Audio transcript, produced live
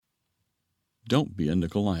Don't Be a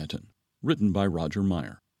Nicolaitan, written by Roger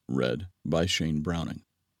Meyer, read by Shane Browning.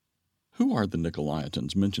 Who are the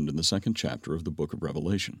Nicolaitans mentioned in the second chapter of the book of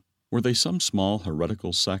Revelation? Were they some small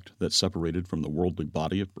heretical sect that separated from the worldly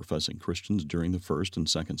body of professing Christians during the first and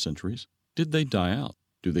second centuries? Did they die out?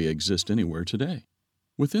 Do they exist anywhere today?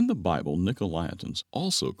 Within the Bible, Nicolaitans,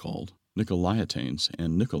 also called Nicolaitanes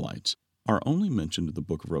and Nicolaites, are only mentioned in the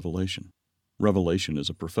book of Revelation. Revelation is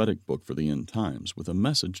a prophetic book for the end times with a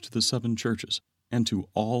message to the seven churches and to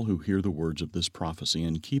all who hear the words of this prophecy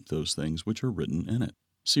and keep those things which are written in it.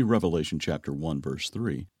 See Revelation chapter 1 verse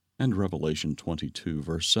 3 and Revelation 22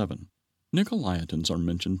 verse 7. Nicolaitans are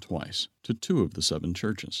mentioned twice to two of the seven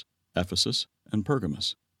churches, Ephesus and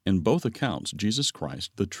Pergamos. In both accounts, Jesus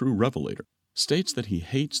Christ, the true revelator, states that he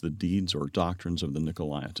hates the deeds or doctrines of the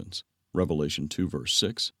Nicolaitans, Revelation 2 verse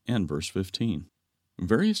 6 and verse 15.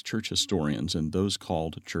 Various church historians and those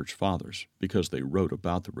called church fathers, because they wrote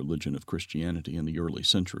about the religion of Christianity in the early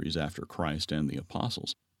centuries after Christ and the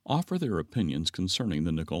apostles, offer their opinions concerning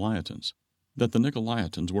the Nicolaitans. That the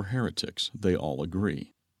Nicolaitans were heretics, they all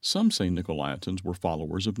agree. Some say Nicolaitans were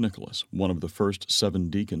followers of Nicholas, one of the first 7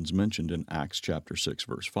 deacons mentioned in Acts chapter 6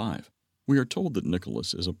 verse 5. We are told that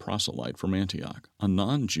Nicholas is a proselyte from Antioch, a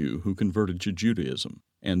non-Jew who converted to Judaism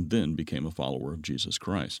and then became a follower of Jesus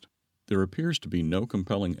Christ. There appears to be no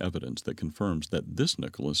compelling evidence that confirms that this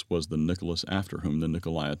Nicholas was the Nicholas after whom the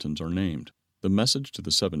Nicolaitans are named. The message to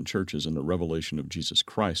the 7 churches in the revelation of Jesus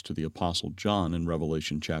Christ to the Apostle John in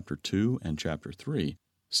Revelation chapter 2 and chapter 3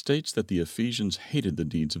 states that the Ephesians hated the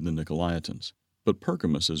deeds of the Nicolaitans, but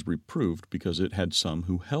Pergamos is reproved because it had some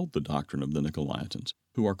who held the doctrine of the Nicolaitans,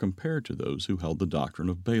 who are compared to those who held the doctrine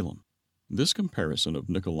of Balaam. This comparison of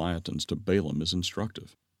Nicolaitans to Balaam is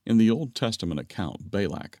instructive. In the Old Testament account,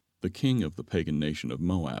 Balak, the king of the pagan nation of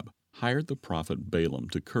Moab, hired the prophet Balaam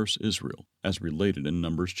to curse Israel, as related in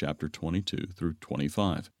Numbers chapter 22 through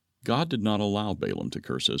 25. God did not allow Balaam to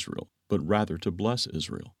curse Israel, but rather to bless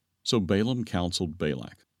Israel. So Balaam counseled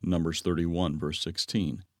Balak, Numbers 31 verse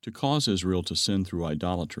 16, to cause Israel to sin through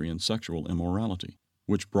idolatry and sexual immorality,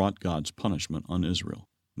 which brought God's punishment on Israel.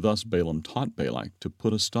 Thus Balaam taught Balak to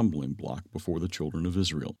put a stumbling block before the children of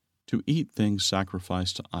Israel, to eat things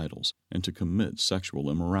sacrificed to idols, and to commit sexual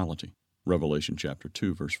immorality. Revelation chapter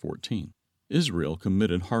 2 verse 14. Israel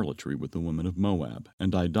committed harlotry with the women of Moab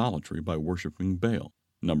and idolatry by worshiping Baal.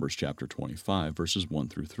 Numbers chapter 25 verses 1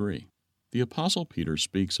 through 3. The Apostle Peter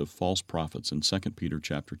speaks of false prophets in 2 Peter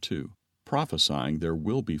chapter 2, prophesying there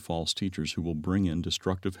will be false teachers who will bring in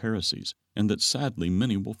destructive heresies, and that sadly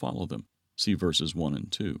many will follow them. See verses 1 and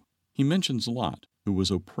 2. He mentions Lot, who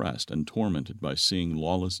was oppressed and tormented by seeing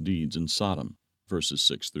lawless deeds in Sodom, verses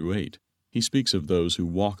 6 through 8. He speaks of those who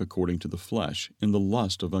walk according to the flesh in the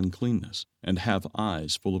lust of uncleanness, and have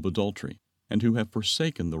eyes full of adultery, and who have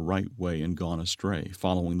forsaken the right way and gone astray,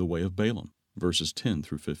 following the way of Balaam, verses 10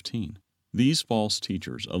 through 15. These false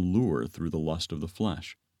teachers allure through the lust of the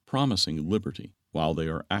flesh, promising liberty while they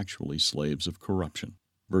are actually slaves of corruption,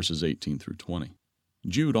 verses 18 through 20.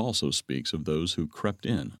 Jude also speaks of those who crept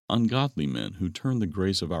in, ungodly men who turned the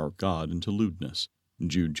grace of our God into lewdness,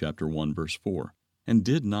 Jude chapter 1 verse 4, and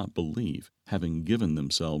did not believe, having given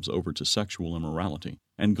themselves over to sexual immorality,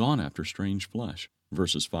 and gone after strange flesh,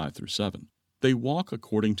 verses 5 through 7. They walk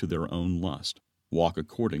according to their own lust, walk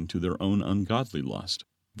according to their own ungodly lust,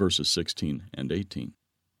 verses 16 and 18.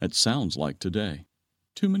 It sounds like today.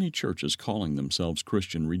 Too many churches calling themselves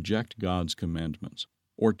Christian reject God's commandments,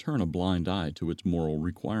 or turn a blind eye to its moral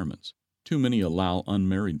requirements. Too many allow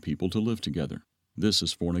unmarried people to live together. This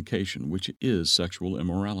is fornication, which is sexual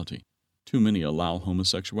immorality. Too many allow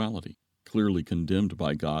homosexuality, clearly condemned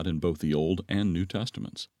by God in both the Old and New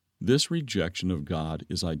Testaments. This rejection of God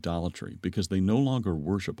is idolatry because they no longer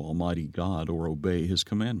worship Almighty God or obey His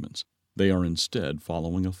commandments. They are instead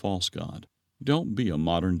following a false god. Don't be a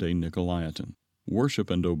modern-day Nicolaitan.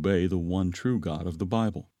 Worship and obey the one true God of the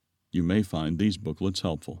Bible. You may find these booklets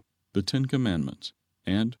helpful. The 10 Commandments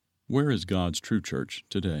and Where is God's True Church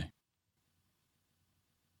Today?